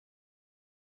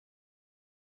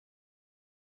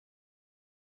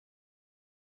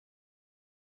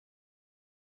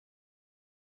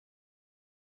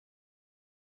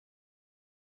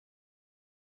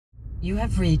You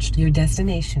have reached your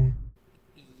destination.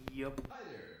 Yup.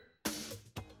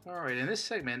 Alright, in this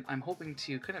segment, I'm hoping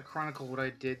to kind of chronicle what I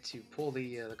did to pull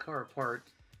the car apart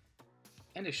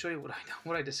and to show you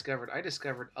what I discovered. I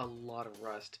discovered a lot of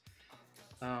rust.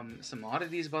 Some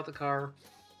oddities about the car,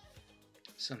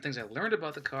 some things I learned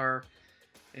about the car,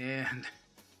 and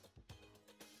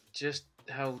just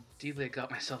how deeply I got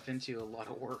myself into a lot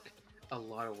of work. A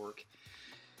lot of work.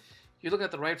 You're looking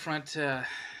at the right front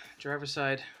driver's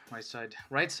side,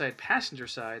 right side passenger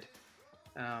side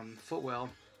footwell,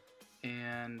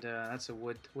 and that's a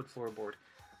wood floorboard.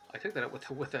 I took that up with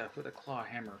a claw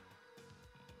hammer.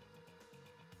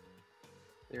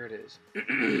 There it is.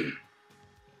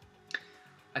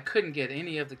 I couldn't get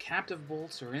any of the captive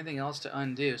bolts or anything else to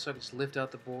undo, so I just lift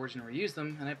out the boards and reuse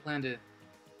them. And I plan to,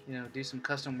 do some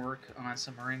custom work on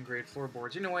some marine grade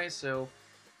floorboards anyway. So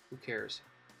who cares?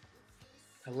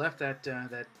 I left that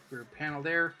rear panel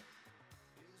there,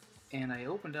 and I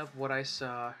opened up what I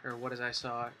saw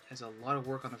as a lot of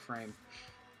work on the frame.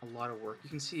 A lot of work. You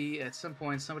can see at some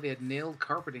point somebody had nailed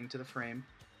carpeting to the frame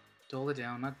to hold it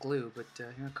down, not glue, but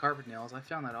carpet nails. I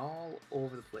found that all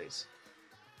over the place,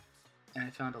 and I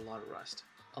found a lot of rust.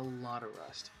 A lot of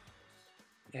rust.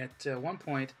 At one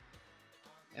point,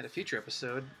 at a future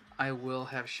episode, I will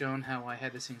have shown how I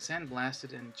had this thing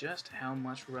sandblasted and just how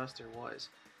much rust there was.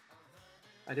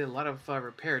 I did a lot of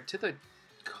repair to the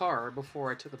car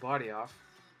before I took the body off,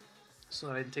 so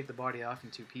that I didn't take the body off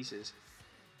in two pieces.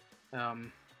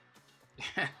 And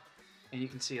you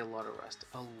can see a lot of rust.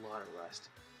 A lot of rust.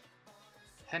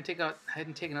 Hadn't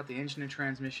taken out the engine and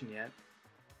transmission yet.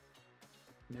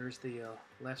 And there's the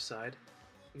left side.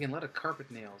 Again, a lot of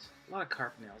carpet nails. A lot of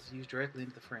carpet nails used directly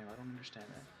into the frame. I don't understand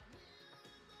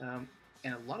that.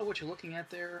 And a lot of what you're looking at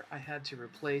there, I had to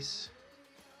replace,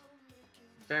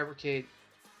 fabricate,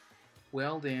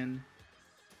 weld in,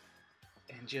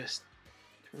 and just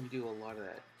redo a lot of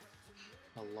that.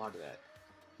 A lot of that.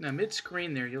 Now,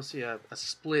 mid-screen there, you'll see a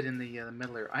split in the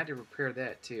middle there. I had to repair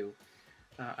that too.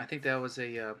 I think that was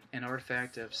an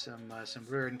artifact of some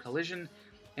rear-end collision.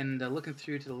 And looking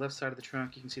through to the left side of the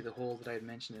trunk, you can see the hole that I had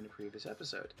mentioned in a previous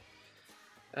episode.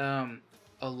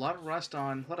 A lot of rust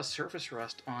on, a lot of surface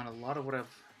rust on a lot of what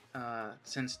I've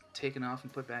since taken off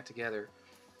and put back together.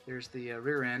 There's the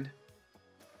rear end.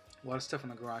 A lot of stuff on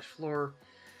the garage floor.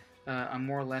 I'm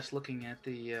more or less looking at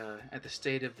the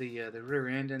state of the rear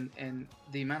end and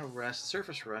the amount of rust,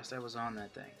 surface rust, that was on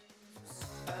that thing.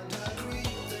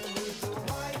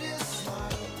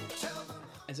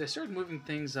 As I started moving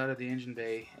things out of the engine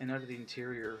bay and out of the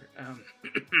interior,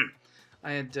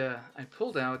 I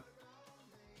pulled out,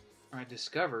 or I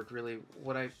discovered really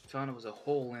what I found was a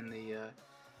hole in the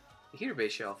heater bay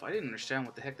shelf. I didn't understand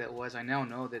what the heck that was. I now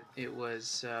know that it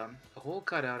was a hole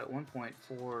cut out at one point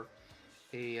for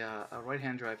a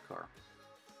right-hand drive car.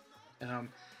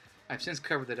 I've since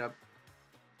covered that up.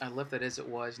 I left that as it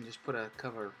was and just put a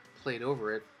cover plate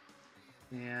over it.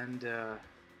 And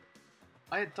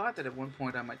I had thought that at one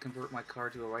point I might convert my car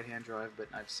to a right-hand drive, but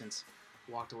I've since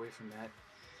walked away from that.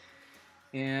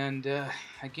 And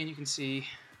again, you can see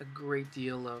a great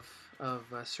deal of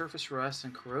surface rust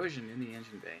and corrosion in the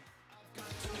engine bay.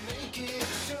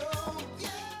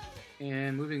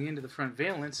 And moving into the front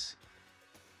valence,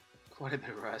 quite a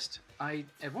bit of rust. I,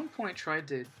 at one point, tried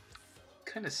to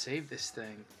kind of save this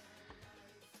thing,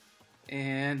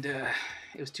 and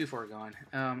it was too far gone.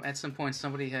 At some point,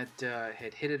 somebody had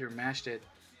hit it or mashed it,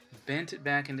 bent it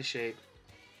back into shape,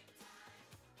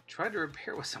 tried to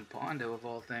repair with some Bondo of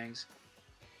all things,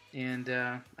 and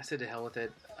I said to hell with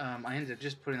it. I ended up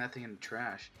just putting that thing in the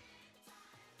trash.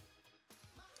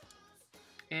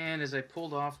 And as I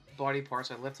pulled off body parts,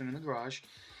 I left them in the garage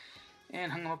and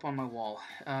hung them up on my wall,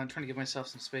 trying to give myself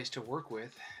some space to work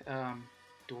with.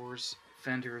 Doors,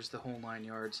 fenders, the whole 9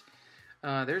 yards.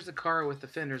 There's the car with the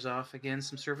fenders off. Again,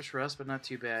 some surface rust, but not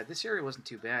too bad. This area wasn't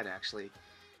too bad, actually,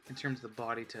 in terms of the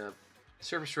body tub.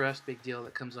 Surface rust, big deal,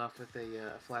 that comes off with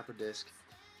a flapper disc.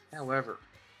 However,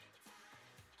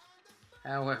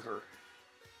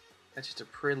 that's just a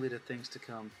prelude of things to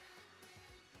come.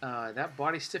 That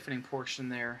body stiffening portion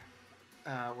there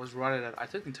was rotted out. I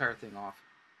took the entire thing off.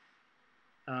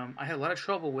 I had a lot of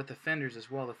trouble with the fenders as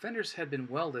well. The fenders had been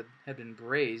welded, had been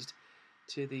brazed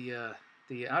to the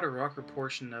outer rocker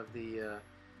portion of the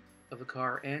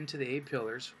car and to the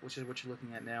A-pillars, which is what you're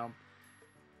looking at now.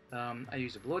 I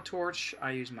used a blowtorch.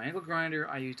 I used my angle grinder.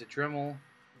 I used a Dremel.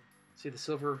 See the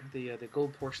silver, the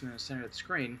gold portion in the center of the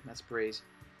screen? That's brazed.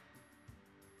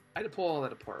 I had to pull all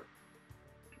that apart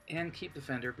and keep the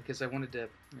fender because I wanted to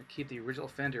keep the original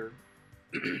fender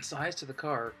size to the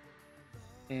car.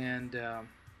 And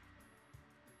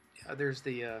there's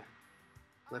the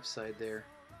left side there.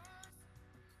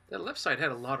 That left side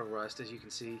had a lot of rust, as you can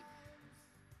see.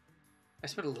 I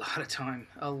spent a lot of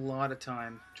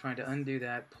time trying to undo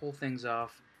that, pull things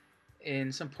off.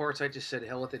 In some parts, I just said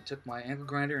hell with it, took my angle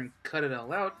grinder and cut it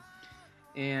all out,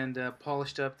 and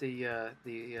polished up the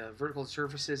vertical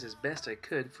surfaces as best I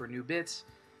could for new bits,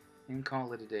 and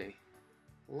call it a day.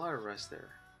 A lot of rust there.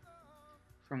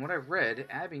 From what I've read,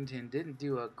 Abington didn't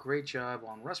do a great job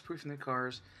on rust-proofing their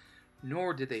cars,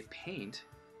 nor did they paint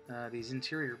these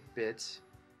interior bits,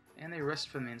 and they rust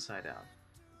from the inside out.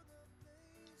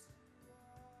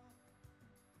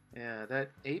 Yeah,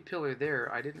 that A pillar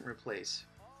there I didn't replace.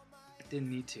 Didn't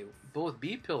need to. Both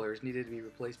B pillars needed to be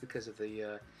replaced because of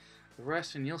the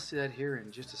rust, and you'll see that here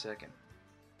in just a second.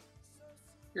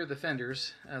 Here are the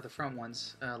fenders, the front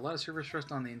ones. A lot of surface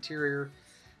rust on the interior,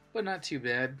 but not too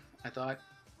bad, I thought,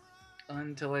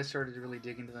 until I started to really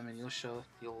dig into them, and you'll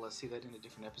see that in a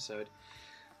different episode.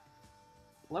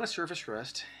 A lot of surface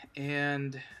rust,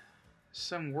 and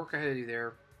some work I had to do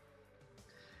there.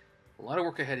 A lot of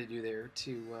work I had to do there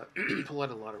to pull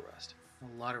out a lot of rust.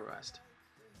 A lot of rust.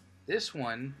 This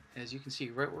one, as you can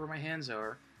see right where my hands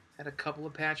are, had a couple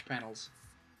of patch panels,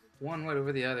 one right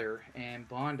over the other, and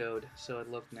bondoed so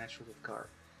it looked natural to the car.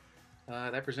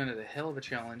 That presented a hell of a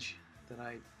challenge that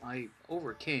I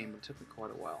overcame, but it took me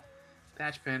quite a while.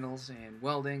 Patch panels and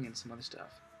welding and some other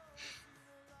stuff.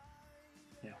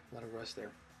 Yeah, a lot of rust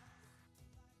there.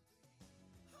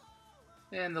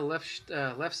 And the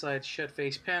left side shut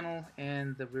face panel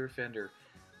and the rear fender.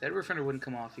 That rear fender wouldn't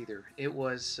come off either. It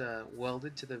was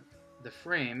welded to the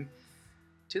frame,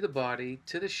 to the body,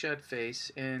 to the shut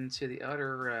face, and to the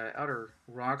outer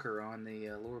rocker on the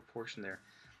lower portion there.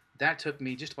 That took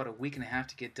me just about a week and a half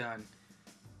to get done,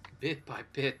 bit by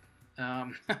bit,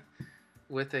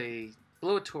 with a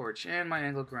blowtorch and my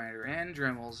angle grinder and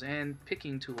Dremels and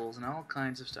picking tools and all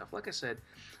kinds of stuff. Like I said,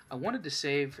 I wanted to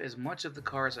save as much of the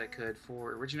car as I could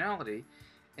for originality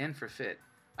and for fit.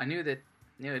 I knew that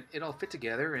it all fit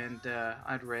together, and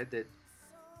I'd read that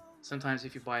sometimes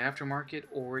if you buy aftermarket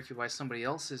or if you buy somebody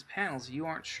else's panels, you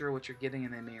aren't sure what you're getting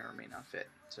and they may or may not fit.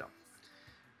 So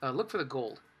look for the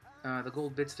gold. The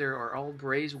gold bits there are all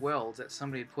brazed welds that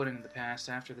somebody had put in the past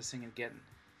after this thing had gotten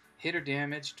hit or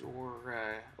damaged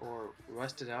or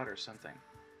rusted out or something.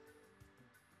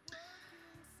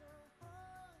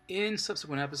 In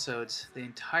subsequent episodes, the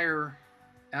entire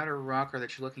outer rocker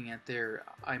that you're looking at there,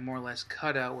 I more or less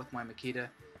cut out with my Makita,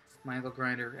 my angle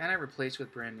grinder, and I replaced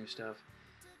with brand new stuff.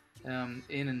 In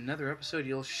another episode,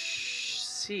 you'll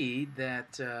see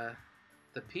that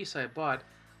the piece I bought,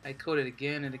 I coated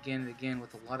again and again and again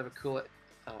with a lot of acrylic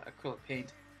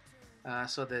paint,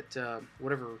 so that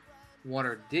whatever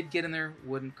water did get in there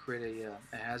wouldn't create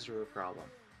a hazard or a problem.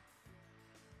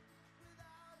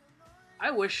 I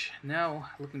wish,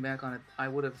 now looking back on it, I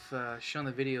would have shown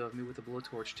the video of me with the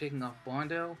blowtorch taking off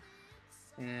Bondo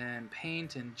and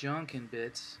paint and junk and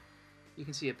bits. You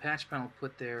can see a patch panel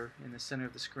put there in the center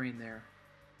of the screen there,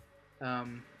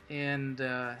 and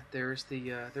there's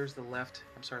the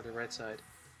right side.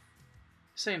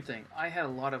 Same thing. I had a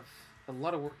lot of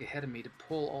work ahead of me to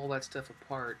pull all that stuff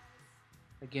apart.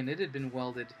 Again, it had been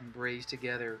welded and brazed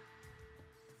together.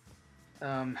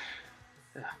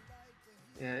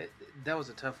 Yeah, that was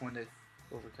a tough one to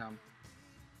overcome.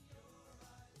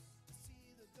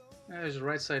 There's the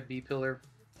right side B pillar,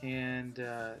 and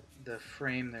the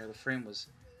frame there. The frame was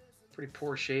pretty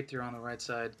poor shape there on the right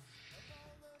side.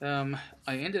 I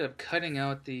ended up cutting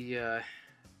out the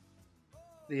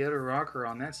outer rocker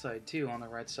on that side too, on the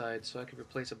right side, so I could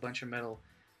replace a bunch of metal.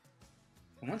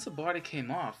 And once the body came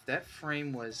off, that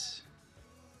frame was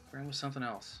something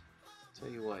else. I'll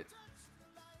tell you what.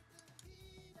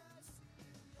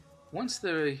 Once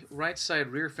the right side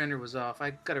rear fender was off,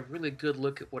 I got a really good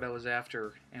look at what I was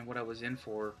after and what I was in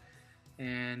for,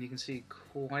 and you can see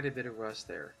quite a bit of rust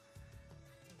there.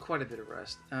 Quite a bit of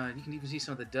rust. You can even see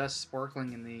some of the dust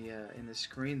sparkling in the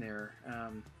screen there.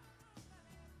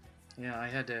 Yeah, I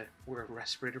had to wear a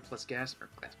respirator plus gas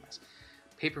mask,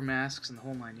 paper masks, and the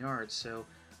whole 9 yards. So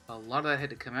a lot of that had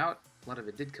to come out. A lot of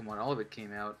it did come out. All of it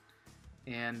came out,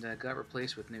 and got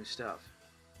replaced with new stuff.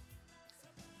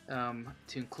 To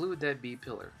include that B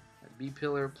pillar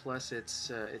plus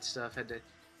its stuff had to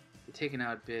be taken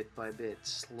out bit by bit,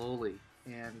 slowly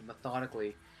and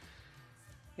methodically,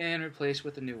 and replaced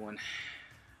with a new one.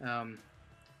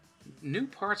 New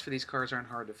parts for these cars aren't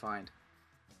hard to find.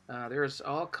 There's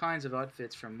all kinds of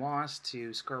outfits from Moss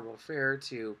to Scarborough Fair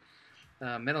to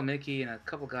Metal Mickey and a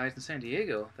couple guys in San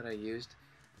Diego that I used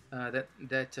that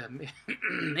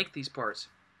make these parts.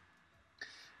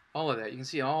 All of that. You can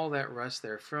see all that rust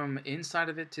there, from inside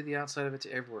of it to the outside of it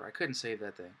to everywhere. I couldn't save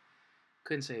that thing.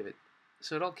 couldn't save it.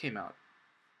 So it all came out.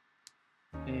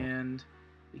 And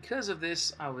because of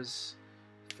this, I was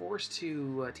forced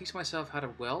to teach myself how to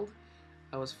weld.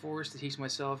 I was forced to teach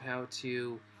myself how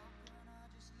to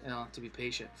be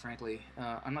patient, frankly.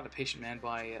 I'm not a patient man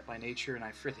by nature, and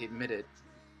I freely admit it.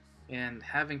 And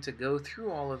having to go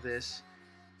through all of this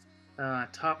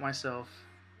taught myself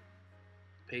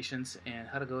patience and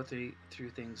how to go through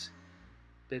things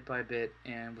bit by bit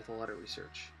and with a lot of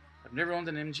research. I've never owned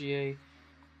an MGA.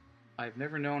 I've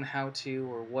never known how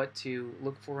to or what to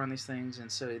look for on these things,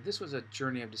 and so this was a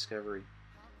journey of discovery.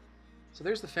 So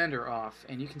there's the fender off,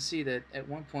 and you can see that at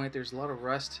one point there's a lot of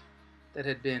rust that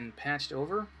had been patched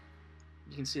over.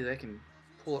 You can see that I can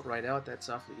pull it right out. That's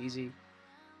awfully easy.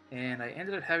 And I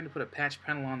ended up having to put a patch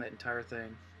panel on that entire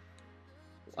thing.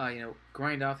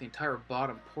 Grind off the entire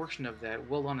bottom portion of that,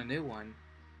 weld on a new one,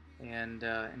 and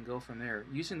go from there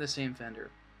using the same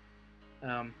fender.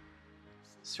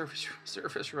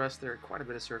 Surface rust there, quite a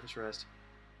bit of surface rust,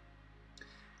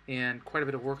 and quite a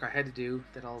bit of work I had to do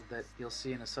that you'll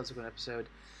see in a subsequent episode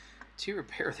to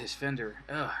repair this fender.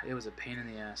 It was a pain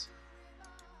in the ass.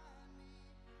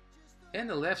 And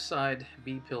the left side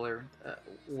B pillar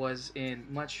was in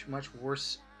much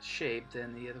worse shape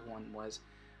than the other one was.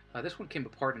 This one came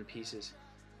apart in pieces.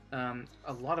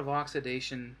 A lot of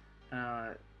oxidation,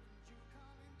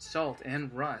 salt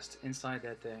and rust inside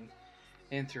that thing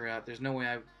and throughout. There's no way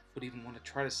I would even want to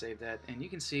try to save that. And you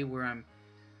can see where I'm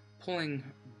pulling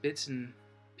bits and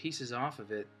pieces off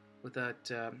of it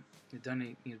without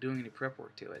doing any prep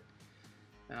work to it.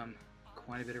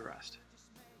 Quite a bit of rust.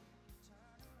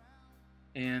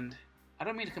 And I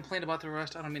don't mean to complain about the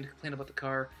rust. I don't mean to complain about the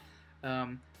car.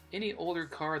 Any older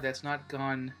car that's not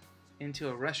gone into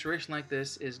a restoration like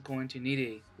this is going to need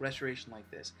a restoration like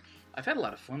this. I've had a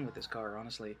lot of fun with this car,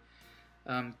 honestly.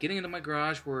 Getting into my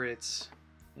garage where it's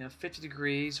 50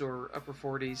 degrees or upper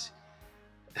 40s.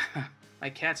 My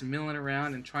cat's milling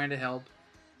around and trying to help,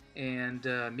 and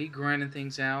me grinding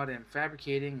things out and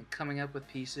fabricating and coming up with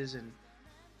pieces, and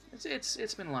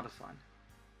it's been a lot of fun.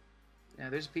 Yeah,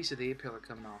 there's a piece of the A pillar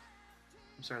coming off.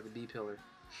 I'm sorry, the B pillar.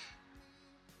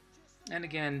 And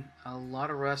again, a lot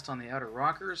of rust on the outer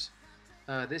rockers.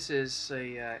 This is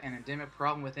an endemic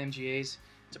problem with MGAs.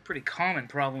 It's a pretty common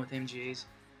problem with MGAs.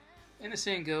 And the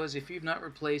saying goes, if you've not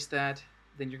replaced that,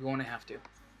 then you're going to have to.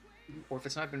 Or if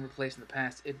it's not been replaced in the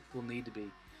past, it will need to be.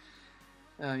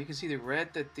 You can see the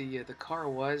red that the car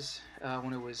was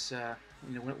when it was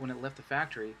when it left the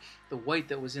factory. The white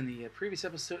that was in the previous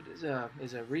episode is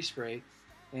a respray,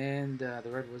 and the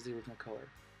red was the original color.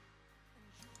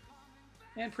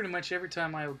 And pretty much every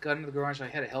time I got into the garage, I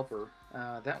had a helper.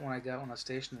 That one I got when I was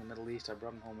stationed in the Middle East. I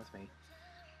brought him home with me.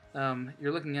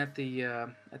 You're looking at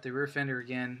the rear fender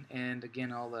again, and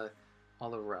again all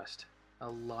the rust, a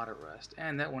lot of rust.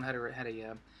 And that one had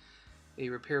a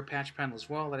repair patch panel as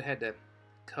well that I had to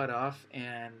cut off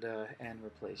and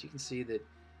replace. You can see that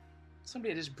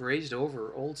somebody had just brazed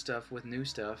over old stuff with new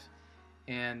stuff,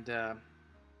 and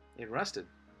it rusted.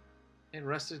 It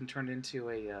rusted and turned into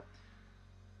a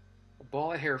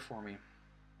ball of hair for me.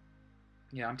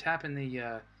 Yeah, I'm tapping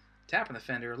the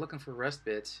fender, looking for rust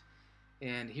bits,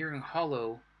 and hearing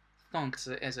hollow thunks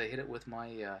as I hit it with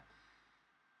my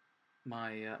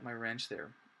my wrench there.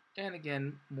 And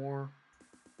again, more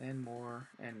and more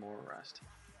and more rust.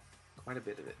 Quite a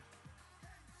bit of it.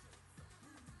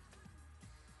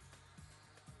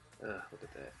 Look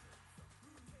at that.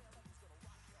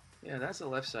 Yeah, that's the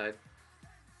left side.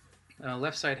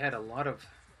 Left side had a lot of...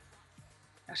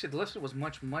 Actually, the left side was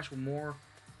much more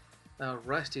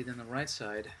rusty than the right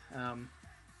side.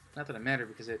 Not that it mattered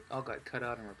because it all got cut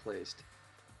out and replaced.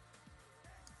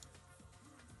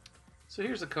 So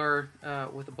here's the car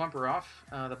with the bumper off.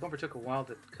 The bumper took a while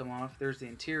to come off. There's the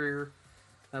interior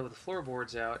with the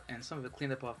floorboards out, and some of it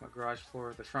cleaned up off my garage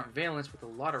floor. The front valence with a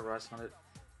lot of rust on it,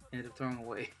 ended up throwing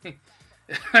away.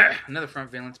 Another front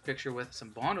valence picture with some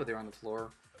Bondo there on the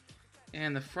floor,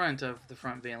 and the front of the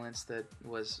front valence that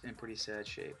was in pretty sad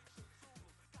shape.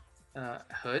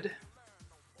 Hood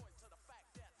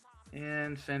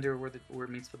and fender where it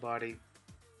meets the body.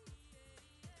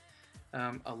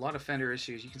 A lot of fender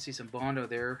issues. You can see some Bondo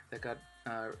there that got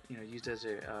used as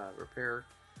a repair.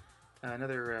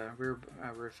 Another rear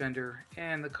fender,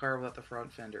 and the car without the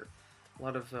front fender. A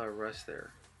lot of rust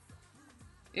there.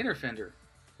 Inner fender,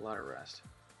 a lot of rust.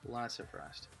 Lots of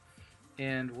rust.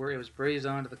 And where it was brazed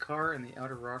onto the car and the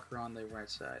outer rocker on the right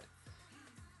side.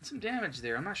 Some damage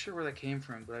there. I'm not sure where that came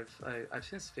from, but I've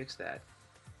since fixed that.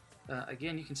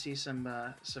 Again, you can see some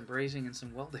brazing and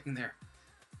some welding there.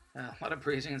 A lot of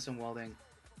brazing and some welding.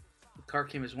 The car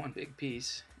came as one big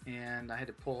piece, and I had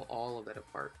to pull all of that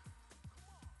apart.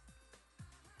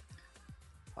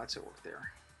 Lots of work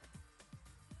there.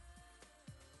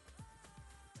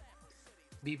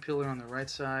 B-pillar on the right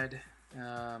side.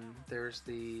 There's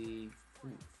the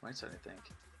right side, I think.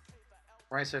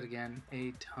 Right side again,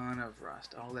 a ton of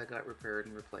rust. All that got repaired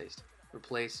and replaced.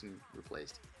 Replaced and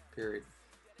replaced. Period.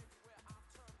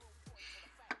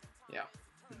 Yeah.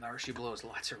 There she blows.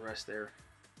 Lots of rust there.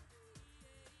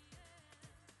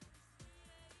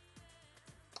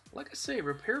 Like I say,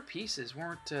 repair pieces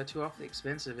weren't too awfully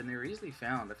expensive, and they were easily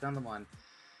found. I found them on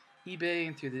eBay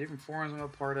and through the different forums I'm a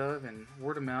part of, and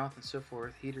word of mouth and so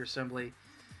forth. Heater assembly.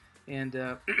 And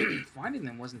finding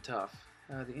them wasn't tough.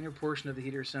 The inner portion of the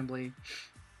heater assembly,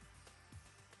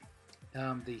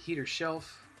 the heater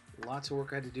shelf, lots of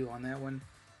work I had to do on that one.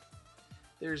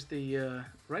 There's the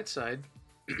right side.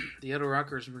 The outer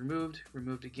rocker is removed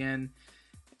again.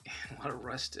 A lot of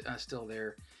rust still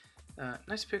there.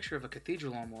 Nice picture of a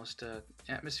cathedral almost.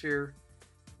 Atmosphere.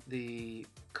 The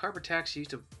carpet tacks used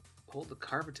to hold the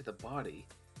carpet to the body.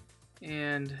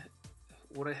 And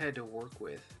what I had to work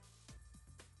with.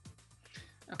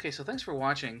 Okay, so thanks for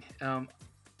watching.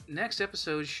 Next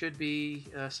episode should be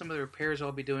some of the repairs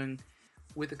I'll be doing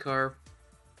with the car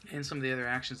and some of the other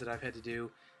actions that I've had to do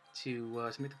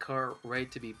to make the car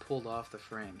right to be pulled off the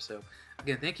frame. So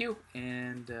again, thank you,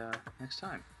 and next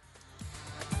time.